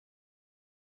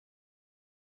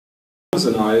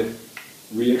And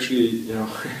we actually,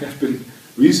 have been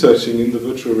researching in the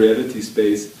virtual reality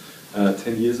space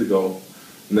 10 years ago,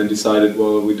 and then decided,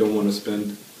 well, we don't want to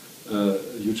spend a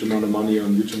huge amount of money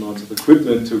on huge amounts of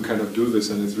equipment to kind of do this,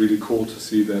 and it's really cool to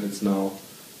see that it's now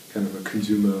kind of a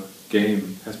consumer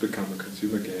game, has become a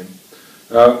consumer game.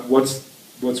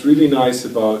 What's really nice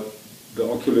about the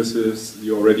Oculus is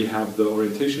you already have the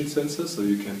orientation sensor, so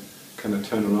you can kind of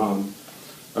turn around.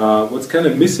 What's kind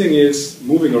of missing is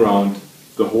moving around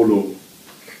the holo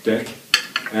deck,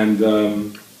 and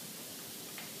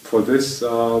for this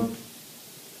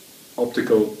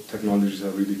optical technologies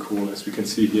are really cool. As we can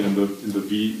see here in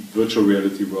the virtual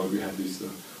reality world, we have these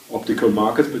optical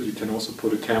markers, but you can also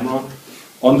put a camera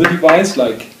on the device,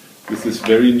 like with this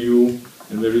very new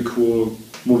and very cool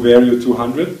Metaio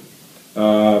 200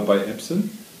 by Epson,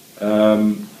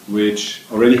 which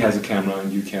already has a camera,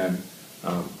 and you can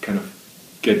kind of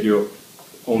get your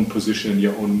own position and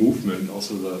your own movement,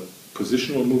 also the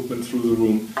positional movement through the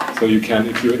room. So you can,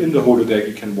 if you're in the holodeck,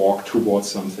 you can walk towards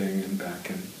something and back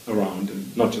and around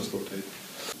and not just rotate.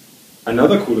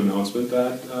 Another cool announcement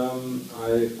that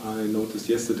I noticed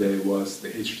yesterday was the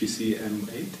HTC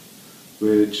M8,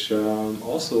 which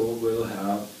also will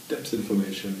have depth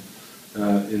information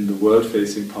in the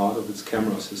world-facing part of its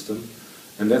camera system.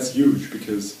 And that's huge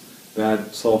because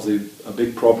that solves a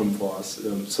big problem for us.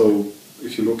 So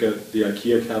if you look at the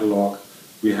IKEA catalog,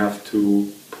 we have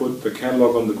to put the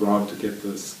catalog on the ground to get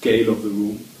the scale of the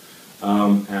room.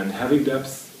 And having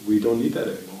depth, we don't need that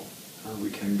anymore. We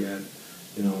can get,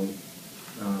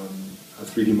 a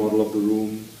 3D model of the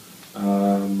room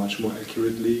much more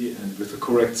accurately and with the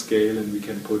correct scale, and we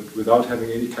can put, without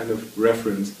having any kind of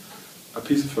reference, a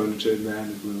piece of furniture in there,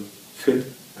 and it will fit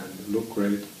and look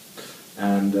great.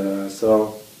 And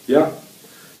so, yeah.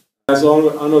 As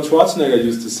Arnold Schwarzenegger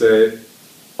used to say,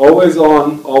 always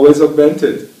on, always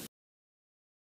augmented.